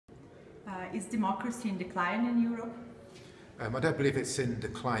Is democracy in decline in Europe? I don't believe it's in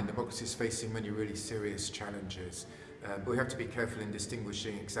decline. Democracy is facing many really serious challenges. But we have to be careful in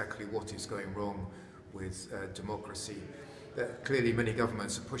distinguishing exactly what is going wrong with democracy. Clearly, many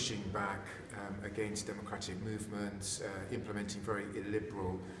governments are pushing back against democratic movements, implementing very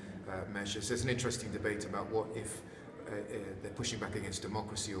illiberal measures. There's an interesting debate about what if they're pushing back against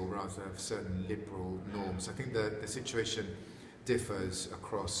democracy or rather certain liberal norms. I think the situation differs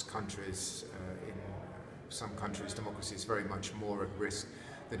across countries. In some countries, democracy is very much more at risk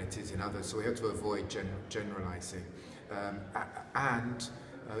than it is in others, so we have to avoid generalising.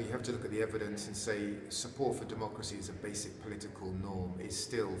 You have to look at the evidence and say support for democracy as a basic political norm is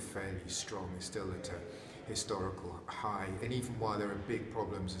still fairly strong, is still at a historical high, and even while there are big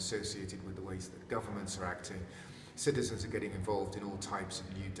problems associated with the ways that governments are acting, citizens are getting involved in all types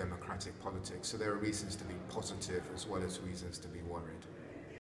of new democratic politics, so there are reasons to be positive as well as reasons to be worried.